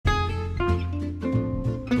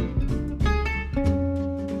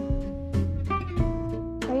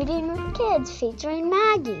Kids featuring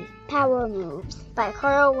Maggie. Power Moves by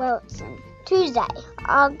Carl Wilson. Tuesday,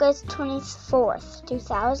 August 24th,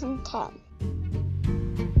 2010.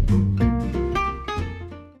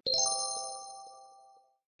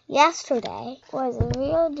 Yesterday was a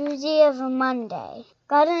real doozy of a Monday.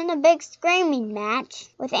 Got in a big screaming match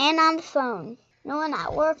with Ann on the phone. No one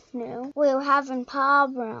at work knew we were having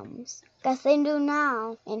problems. Guess they do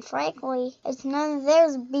now, and frankly, it's none of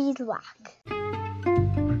their beeswax.